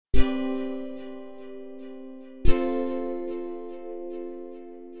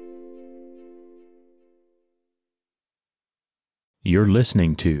You're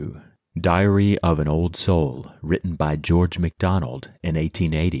listening to Diary of an Old Soul, written by George MacDonald in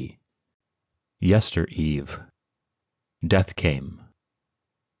 1880. Yester-eve, death came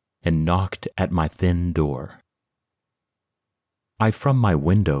and knocked at my thin door. I from my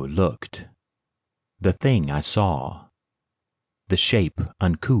window looked. The thing I saw, the shape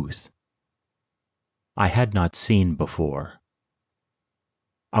uncouth, I had not seen before.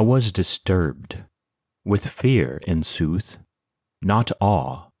 I was disturbed, with fear in sooth, not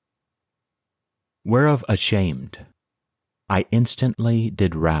awe. Whereof ashamed, I instantly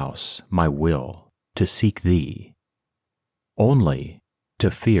did rouse my will to seek thee, only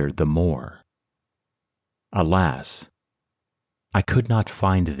to fear the more. Alas, I could not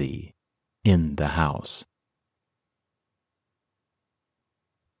find thee in the house.